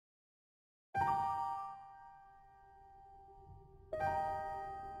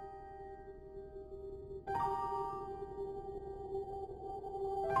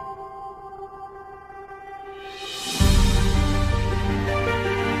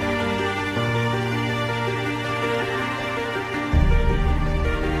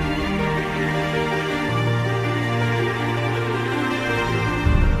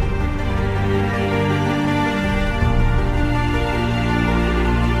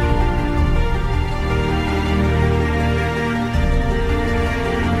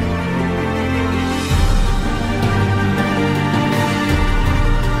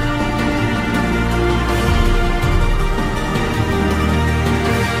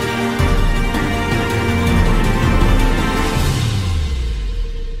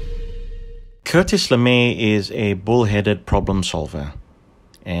Curtis LeMay is a bull-headed problem solver,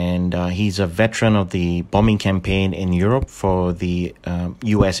 and he's a veteran of the bombing campaign in Europe for the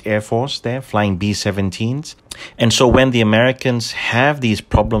U.S. Air Force there, flying B-17s. And so when the Americans have these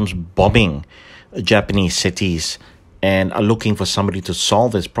problems bombing Japanese cities and are looking for somebody to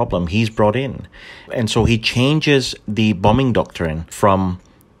solve this problem, he's brought in. And so he changes the bombing doctrine from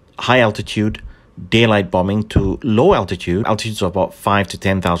high altitude daylight bombing to low altitude, altitudes of about 5 to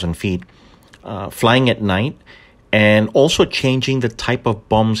 10,000 feet, flying at night, and also changing the type of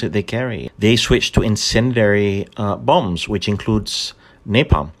bombs that they carry. They switch to incendiary bombs, which includes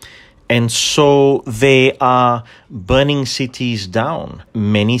napalm. And so they are burning cities down.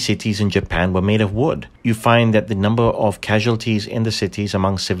 Many cities in Japan were made of wood. You find that the number of casualties in the cities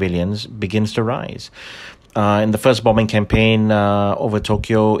among civilians begins to rise. In the first bombing campaign over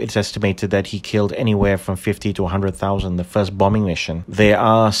Tokyo, it's estimated that he killed anywhere from 50 to 100,000, the first bombing mission. There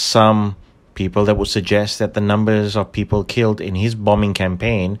are some people that would suggest that the numbers of people killed in his bombing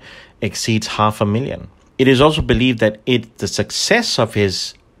campaign exceeds 500,000. It is also believed that the success of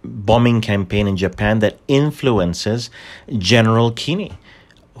his bombing campaign in Japan that influences General Kini,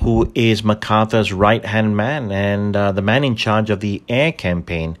 who is MacArthur's right-hand man and the man in charge of the air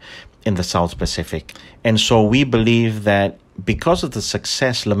campaign in the South Pacific. And so we believe that because of the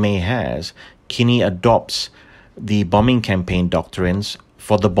success LeMay has, Kini adopts the bombing campaign doctrines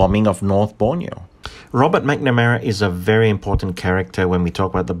for the bombing of North Borneo. Robert McNamara is a very important character when we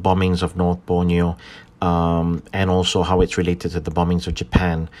talk about the bombings of North Borneo, and also how it's related to the bombings of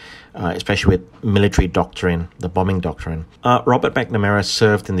Japan, especially with military doctrine, the bombing doctrine. Robert McNamara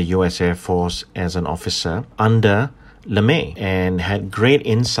served in the U.S. Air Force as an officer under LeMay and had great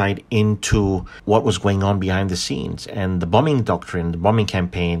insight into what was going on behind the scenes and the bombing doctrine, the bombing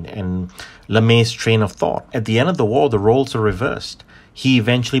campaign, and LeMay's train of thought. At the end of the war, the roles are reversed. He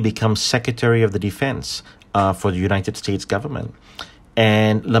eventually becomes Secretary of the Defense for the United States government.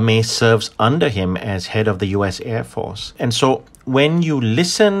 And LeMay serves under him as head of the U.S. Air Force. And so when you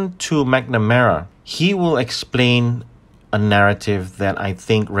listen to McNamara, he will explain a narrative that I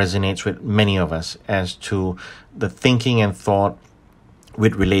think resonates with many of us as to the thinking and thought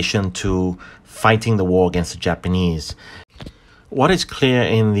with relation to fighting the war against the Japanese. What is clear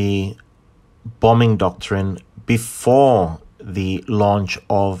in the bombing doctrine before the launch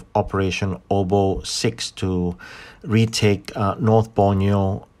of Operation Oboe 6 to retake North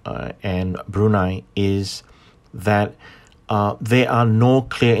Borneo and Brunei is that there are no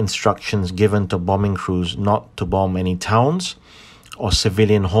clear instructions given to bombing crews not to bomb any towns or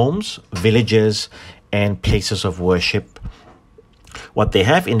civilian homes, villages, and places of worship. What they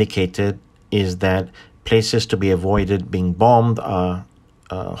have indicated is that places to be avoided being bombed are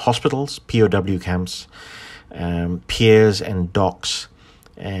hospitals, POW camps, piers and docks.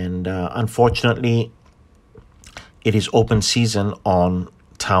 And unfortunately, it is open season on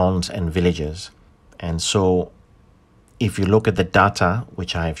towns and villages. And so if you look at the data,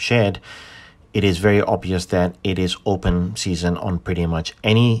 which I have shared, it is very obvious that it is open season on pretty much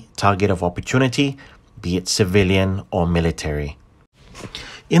any target of opportunity, be it civilian or military.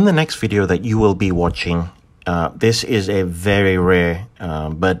 In the next video that you will be watching, this is a very rare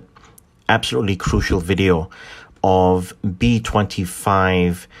but absolutely crucial video of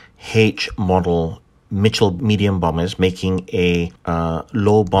B-25H model Mitchell medium bombers making a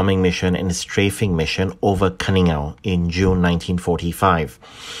low bombing mission and strafing mission over Cunningham in June 1945.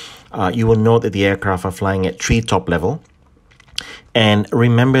 You will note that the aircraft are flying at treetop level. And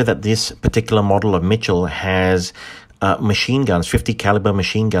remember that this particular model of Mitchell has machine guns, 50 caliber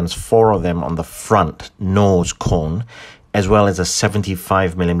machine guns, 4 of them on the front nose cone, as well as a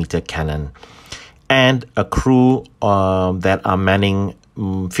 75 millimeter cannon, and a crew that are manning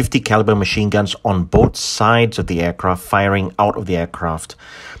 50 caliber machine guns on both sides of the aircraft, firing out of the aircraft,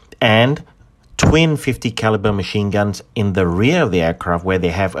 and twin 50 caliber machine guns in the rear of the aircraft where they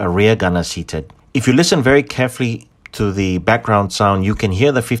have a rear gunner seated. If you listen very carefully to the background sound, you can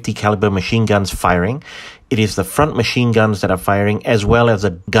hear the 50 caliber machine guns firing. It is the front machine guns that are firing, as well as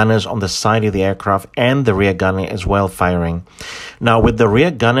the gunners on the side of the aircraft and the rear gunner as well firing. Now, with the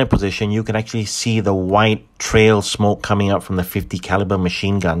rear gunner position, you can actually see the white trail smoke coming up from the 50 caliber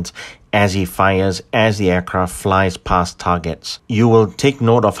machine guns as he fires, as the aircraft flies past targets. You will take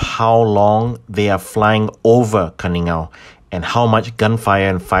note of how long they are flying over Cunningham and how much gunfire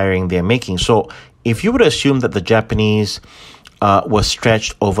and firing they're making. So if you would assume that the Japanese were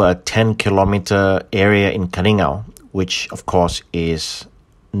stretched over a 10-kilometer area in Cunningham, which of course is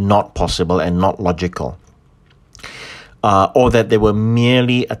not possible and not logical, or that they were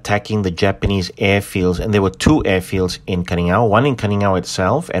merely attacking the Japanese airfields. And there were two airfields in Kaningao, one in Kaningao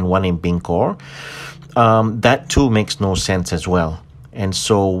itself and one in Bingkor. That too makes no sense as well. And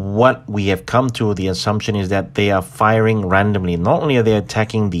so what we have come to the assumption is that they are firing randomly. Not only are they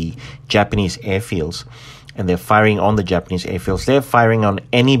attacking the Japanese airfields and they're firing on the Japanese airfields, they're firing on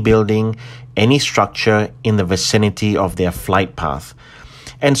any building, any structure in the vicinity of their flight path.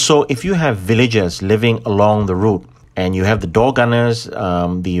 And so if you have villagers living along the route, and you have the door gunners,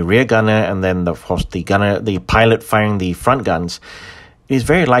 the rear gunner, and then the pilot firing the front guns, it is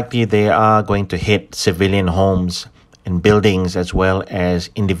very likely they are going to hit civilian homes and buildings as well as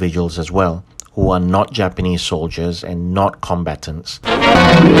individuals as well, who are not Japanese soldiers and not combatants.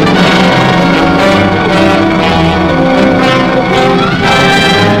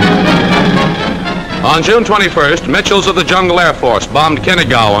 On June 21st, Mitchells of the Jungle Air Force bombed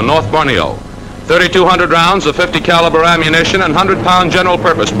Kinigao in North Borneo. 3,200 rounds of 50 caliber ammunition and 100-pound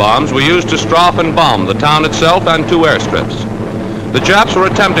general-purpose bombs were used to strop and bomb the town itself and two airstrips. The Japs were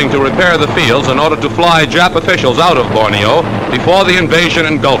attempting to repair the fields in order to fly Jap officials out of Borneo before the invasion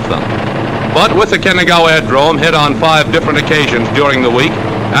engulfed them. But with the Kinigao airdrome hit on 5 different occasions during the week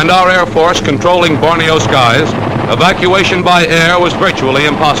and our Air Force controlling Borneo skies, evacuation by air was virtually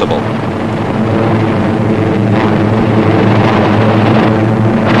impossible.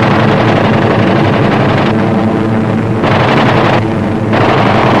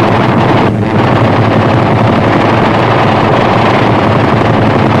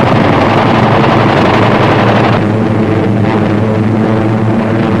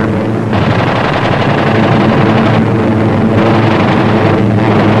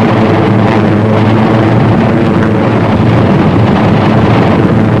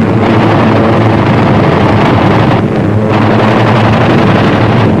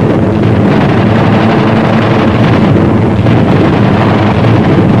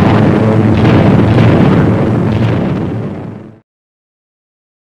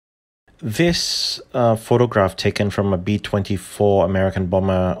 This photograph taken from a B-24 American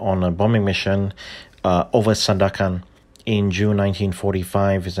bomber on a bombing mission over Sandakan in June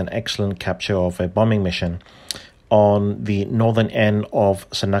 1945 is an excellent capture of a bombing mission on the northern end of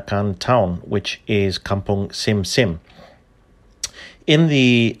Sandakan town, which is Kampung Sim Sim. In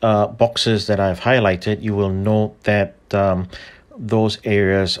the boxes that I've highlighted, you will note that those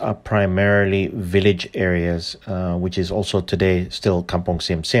areas are primarily village areas, which is also today still Kampung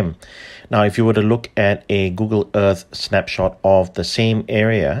Sim Sim. Now, if you were to look at a Google Earth snapshot of the same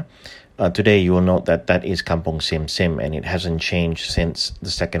area, today you will note that that is Kampung Sim Sim, and it hasn't changed since the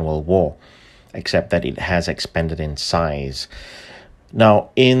Second World War, except that it has expanded in size. Now,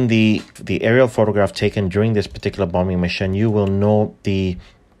 in the aerial photograph taken during this particular bombing mission, you will note the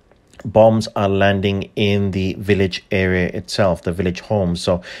bombs are landing in the village area itself, the village homes.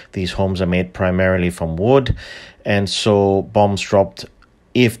 So these homes are made primarily from wood, and so bombs dropped,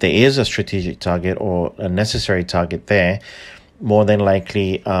 if there is a strategic target or a necessary target there, more than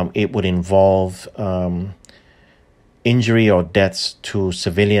likely it would involve injury or deaths to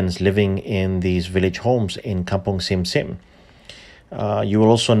civilians living in these village homes in Kampung Sim Sim. You will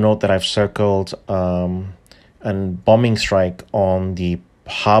also note that I've circled a bombing strike on the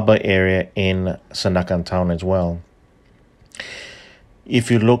harbor area in Sandakan town as well. If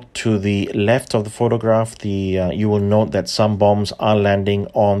you look to the left of the photograph, you will note that some bombs are landing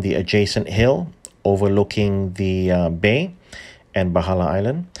on the adjacent hill overlooking the bay and Bahala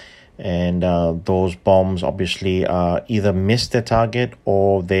Island. And those bombs obviously either missed their target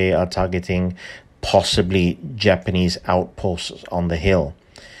or they are targeting possibly Japanese outposts on the hill.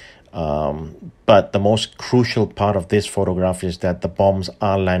 But the most crucial part of this photograph is that the bombs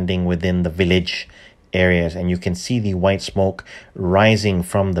are landing within the village areas, and you can see the white smoke rising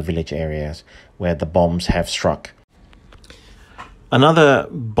from the village areas where the bombs have struck. Another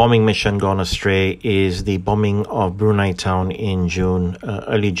bombing mission gone astray is the bombing of Brunei town in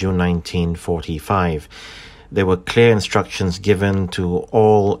early June 1945. There were clear instructions given to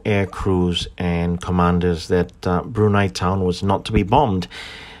all air crews and commanders that Brunei town was not to be bombed.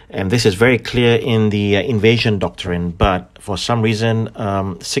 And this is very clear in the invasion doctrine, but for some reason,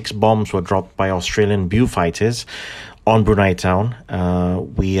 6 bombs were dropped by Australian Beaufighters on Brunei town.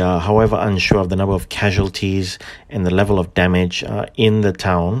 We are, however, unsure of the number of casualties and the level of damage in the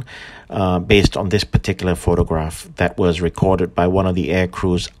town based on this particular photograph that was recorded by one of the air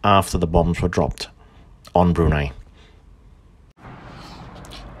crews after the bombs were dropped on Brunei.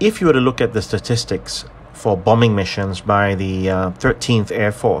 If you were to look at the statistics for bombing missions by the 13th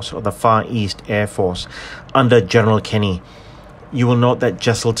Air Force or the Far East Air Force under General Kenny, you will note that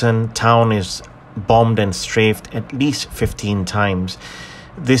Jesselton town is bombed and strafed at least 15 times.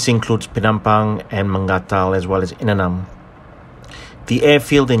 This includes Penampang and Mangatal as well as Inanam. The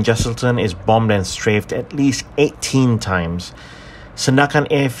airfield in Jesselton is bombed and strafed at least 18 times. Sandakan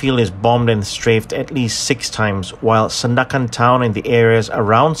airfield is bombed and strafed at least 6 times, while Sandakan town and the areas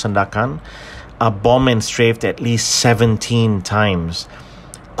around Sandakan are bombed and strafed at least 17 times.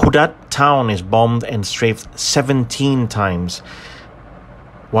 Kudat town is bombed and strafed 17 times,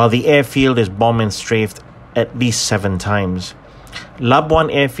 while the airfield is bombed and strafed at least 7 times.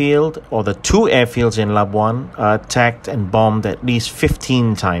 Labuan airfield, or the 2 airfields in Labuan, are attacked and bombed at least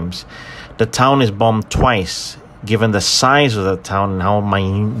 15 times. The town is bombed twice, given the size of the town and how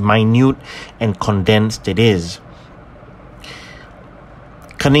minute and condensed it is.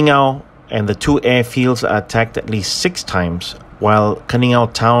 Kaningao and the 2 airfields are attacked at least 6 times, while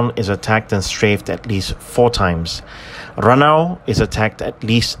Kaningao town is attacked and strafed at least 4 times. Ranao is attacked at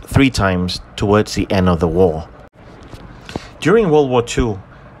least 3 times towards the end of the war. During World War II,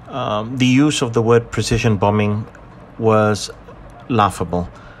 the use of the word precision bombing was laughable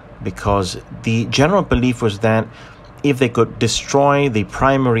because the general belief was that if they could destroy the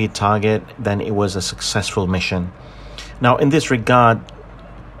primary target, then it was a successful mission. Now, in this regard,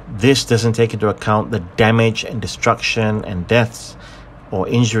 this doesn't take into account the damage and destruction and deaths or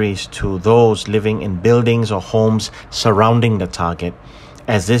injuries to those living in buildings or homes surrounding the target,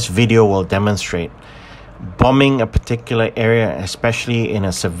 as this video will demonstrate. Bombing a particular area, especially in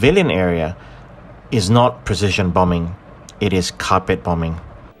a civilian area, is not precision bombing. It is carpet bombing.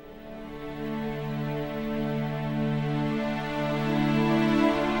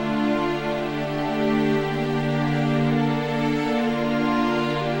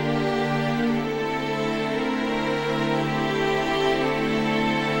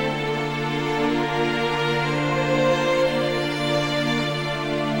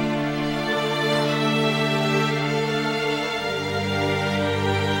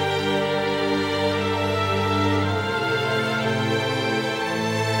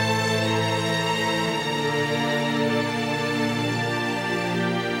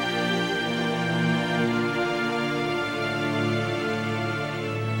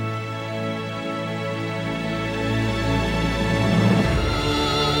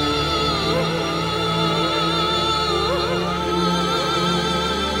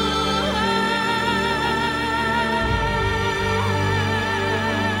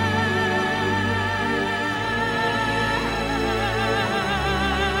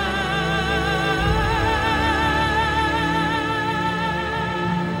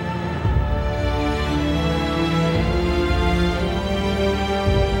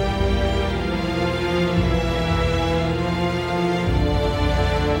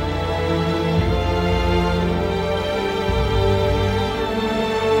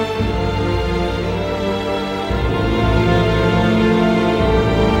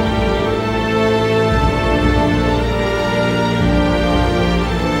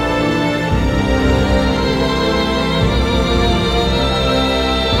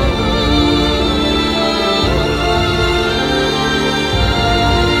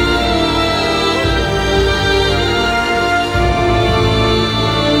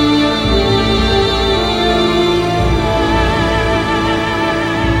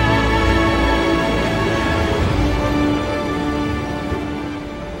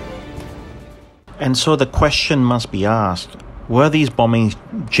 And so the question must be asked, were these bombings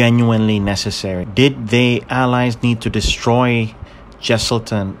genuinely necessary? Did the Allies need to destroy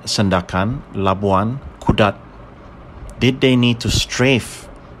Jesselton, Sandakan, Labuan, Kudat? Did they need to strafe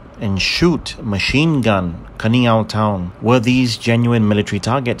and shoot, machine gun, Kaningao town? Were these genuine military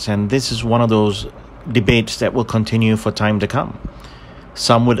targets? And this is one of those debates that will continue for time to come.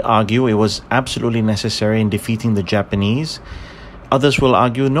 Some would argue it was absolutely necessary in defeating the Japanese. Others will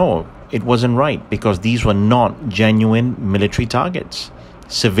argue no, it wasn't right because these were not genuine military targets.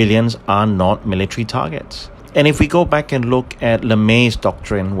 Civilians are not military targets. And if we go back and look at LeMay's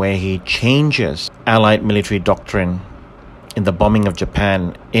doctrine, where he changes Allied military doctrine in the bombing of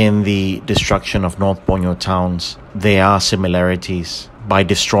Japan, in the destruction of North Borneo towns, there are similarities. By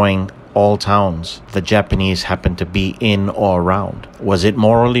destroying all towns the Japanese happened to be in or around. Was it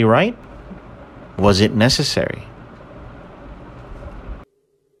morally right? Was it necessary?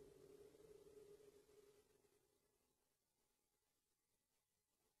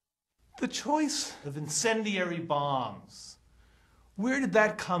 The choice of incendiary bombs, where did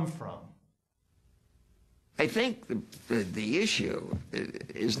that come from? I think the issue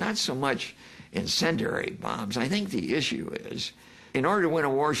is not so much incendiary bombs. I think the issue is, in order to win a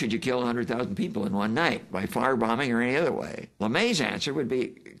war, should you kill 100,000 people in one night by firebombing or any other way? LeMay's answer would be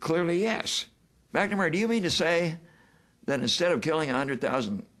clearly yes. McNamara, do you mean to say that instead of killing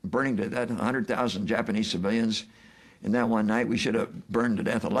 100,000, burning to death 100,000 Japanese civilians in that one night, we should have burned to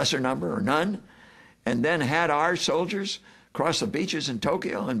death a lesser number or none, and then had our soldiers cross the beaches in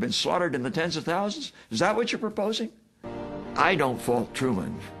Tokyo and been slaughtered in the tens of thousands? Is that what you're proposing? I don't fault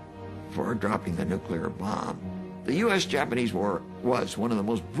Truman for dropping the nuclear bomb. The U.S.-Japanese War was one of the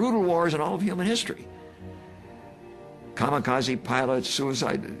most brutal wars in all of human history. Kamikaze pilots,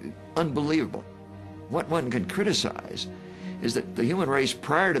 suicide, unbelievable. What one can criticize is that the human race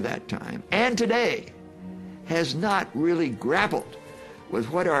prior to that time and today has not really grappled with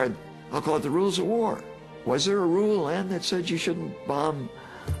what are, I'll call it, the rules of war. Was there a rule, Len, that said you shouldn't bomb,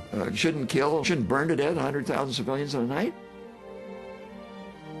 shouldn't kill, shouldn't burn to death 100,000 civilians in a night?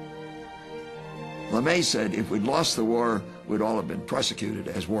 LeMay said if we'd lost the war, we'd all have been prosecuted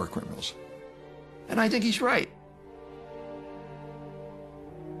as war criminals. And I think he's right.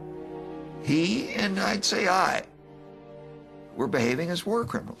 He, and I'd say I, were behaving as war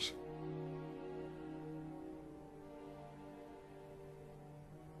criminals.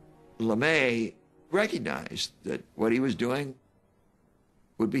 LeMay recognized that what he was doing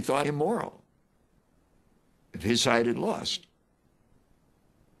would be thought immoral if his side had lost.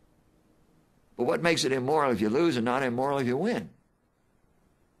 But what makes it immoral if you lose and not immoral if you win?